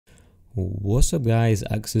What's up guys,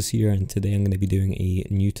 Axis here, and today I'm going to be doing a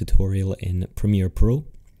new tutorial in Premiere Pro.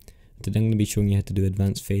 Today I'm going to be showing you how to do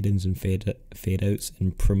advanced fade-ins and fade-outs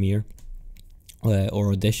in Premiere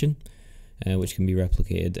or Audition, which can be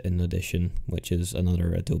replicated in Audition, which is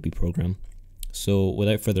another Adobe program. So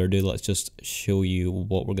without further ado, let's just show you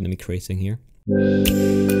what we're going to be creating here.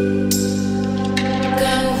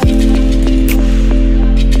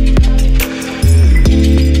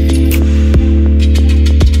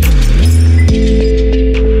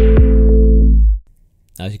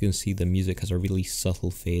 As you can see, the music has a really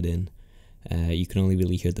subtle fade in. You can only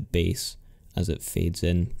really hear the bass as it fades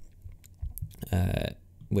in,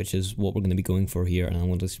 which is what we're going to be going for here. And I'm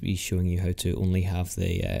going to be showing you how to only have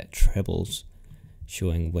the trebles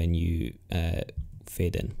showing when you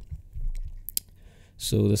fade in.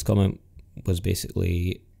 So this comment was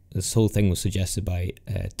basically, this whole thing was suggested by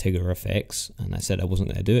Tigger FX, and I said I wasn't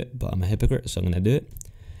going to do it, but I'm a hypocrite, so I'm going to do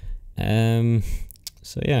it.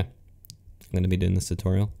 So yeah. I'm going to be doing this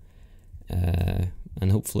tutorial,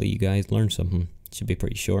 and hopefully you guys learn something. It should be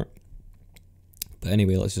pretty short. But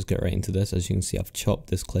anyway, let's just get right into this. As you can see, I've chopped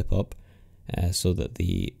this clip up so that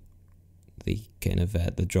the kind of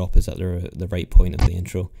the drop is at the right point of the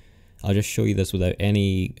intro. I'll just show you this without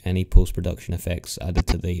any post-production effects added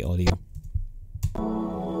to the audio.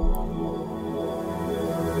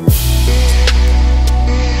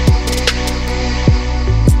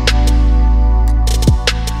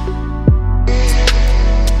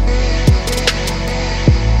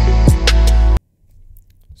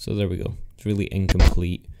 So there we go. It's really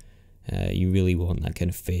incomplete. You really want that kind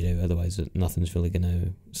of fade out, otherwise nothing's really going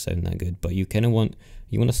to sound that good. But you kind of want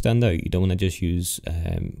to stand out. You don't want to just use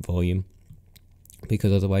volume,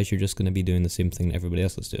 because otherwise you're just going to be doing the same thing that everybody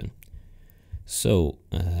else is doing. So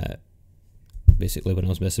basically, when I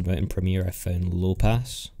was messing about in Premiere, I found low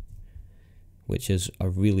pass, which is a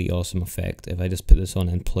really awesome effect. If I just put this on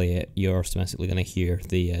and play it, you're automatically going to hear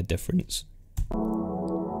the difference.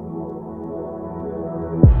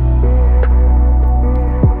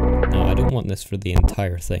 I don't want this for the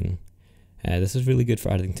entire thing. This is really good for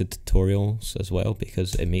adding to tutorials as well,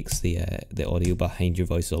 because it makes the audio behind your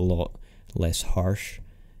voice a lot less harsh,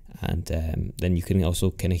 and then you can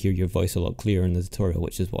also kind of hear your voice a lot clearer in the tutorial,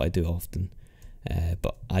 which is what I do often.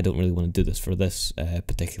 But I don't really want to do this for this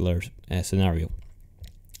particular scenario.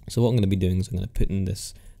 So what I'm going to be doing is I'm going to put in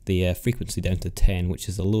the frequency down to 10, which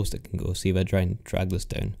is the lowest it can go. See, if I try and drag this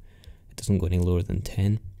down, it doesn't go any lower than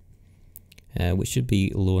 10. Which should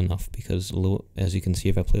be low enough, because as you can see,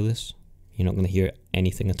 if I play this, you're not going to hear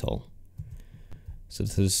anything at all. So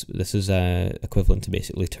this is equivalent to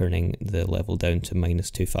basically turning the level down to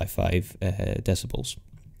 -255 decibels.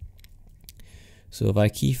 So if I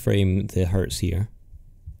keyframe the hertz here,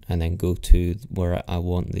 and then go to where I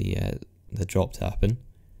want the drop to happen,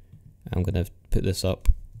 I'm going to put this up.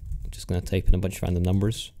 I'm just going to type in a bunch of random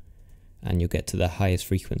numbers, and you'll get to the highest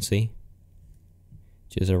frequency,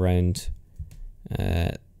 which is around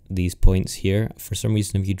these points here. For some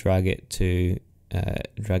reason, if you drag it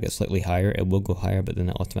slightly higher, it will go higher, but then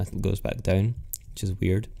it automatically goes back down, which is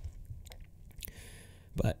weird.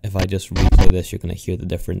 But if I just replay this, you're going to hear the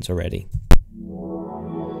difference already.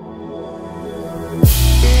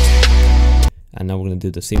 And now we're going to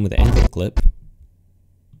do the same with the end of the clip.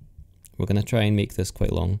 We're going to try and make this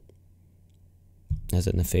quite long, as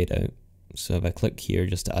in the fade out. So if I click here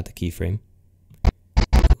just to add the keyframe, go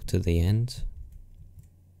to the end,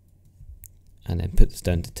 and then put this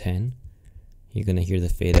down to 10, you're going to hear the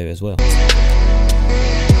fade out as well.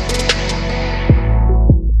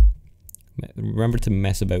 Remember to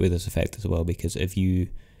mess about with this effect as well, because if you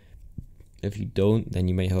don't, then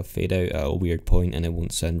you might have a fade out at a weird point and it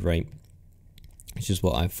won't sound right, which is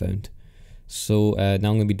what I've found. So now I'm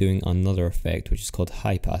going to be doing another effect, which is called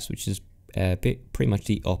high pass, which is pretty much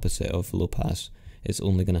the opposite of low pass. It's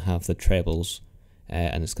only going to have the trebles,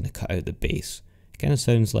 and it's going to cut out the bass. Kind of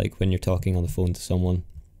sounds like when you're talking on the phone to someone.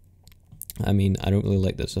 I mean, I don't really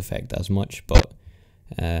like this effect as much, but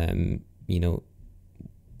you know,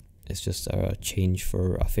 it's just a change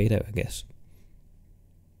for a fade out, I guess.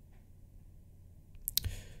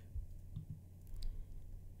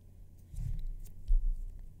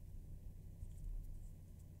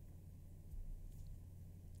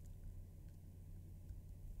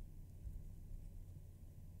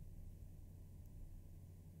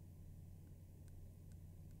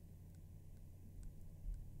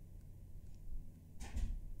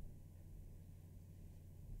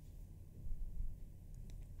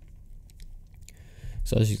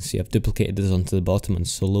 So as you can see, I've duplicated this onto the bottom and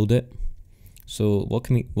soloed it. So what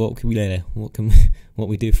we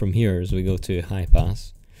do from here is we go to high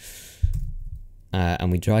pass,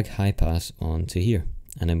 and we drag high pass onto here,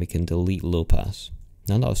 and then we can delete low pass.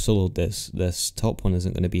 Now that I've soloed this top one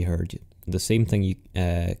isn't going to be heard. The same thing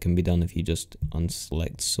can be done if you just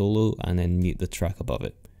unselect solo and then mute the track above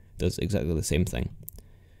it. It does exactly the same thing.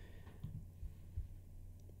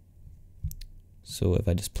 So if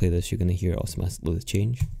I just play this, you're going to hear automatically the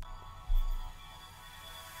change.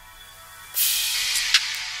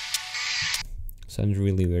 Sounds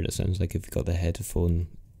really weird. It sounds like if you've got the headphone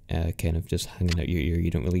kind of just hanging out your ear,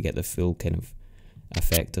 you don't really get the full kind of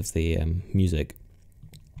effect of the music.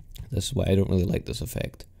 This is why I don't really like this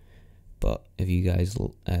effect. But if you guys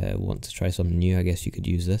want to try something new, I guess you could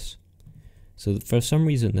use this. So for some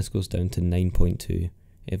reason this goes down to 9.2.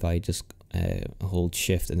 If I just hold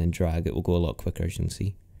shift and then drag, it will go a lot quicker, as you can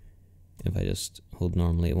see. If I just hold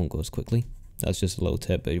normally, it won't go as quickly. That's just a little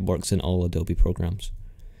tip, but it works in all Adobe programs.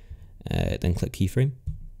 Then click keyframe.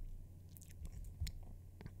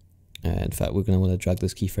 In fact, we're going to want to drag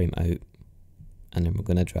this keyframe out, and then we're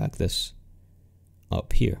going to drag this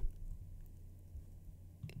up here.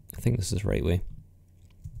 I think this is the right way.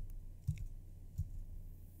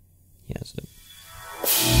 Yeah, so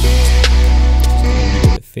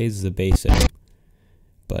it fades the bass in,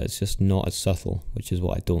 but it's just not as subtle, which is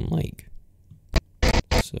what I don't like.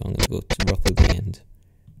 So I'm going to go to roughly the end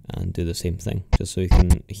and do the same thing, just so you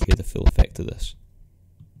can hear the full effect of this.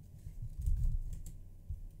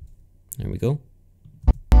 There we go.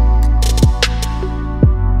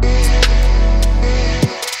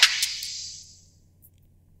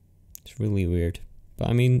 It's really weird, but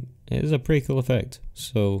I mean, it is a pretty cool effect.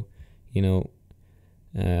 So, you know,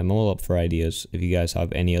 I'm all up for ideas. If you guys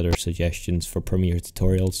have any other suggestions for Premiere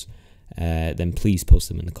tutorials, then please post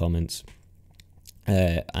them in the comments.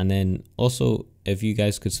 And then also, if you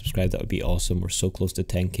guys could subscribe, that would be awesome. We're so close to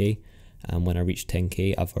 10k, and when I reach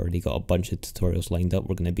 10k, I've already got a bunch of tutorials lined up.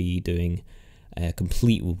 We're going to be doing a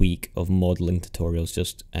complete week of modeling tutorials,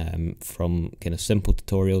 just from kind of simple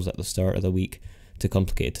tutorials at the start of the week to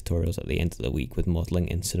complicated tutorials at the end of the week with modeling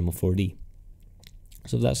in Cinema 4D.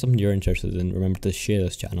 So if that's something you're interested in, remember to share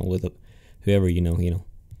this channel with whoever you know.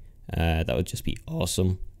 That would just be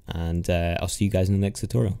awesome. And I'll see you guys in the next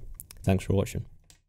tutorial. Thanks for watching.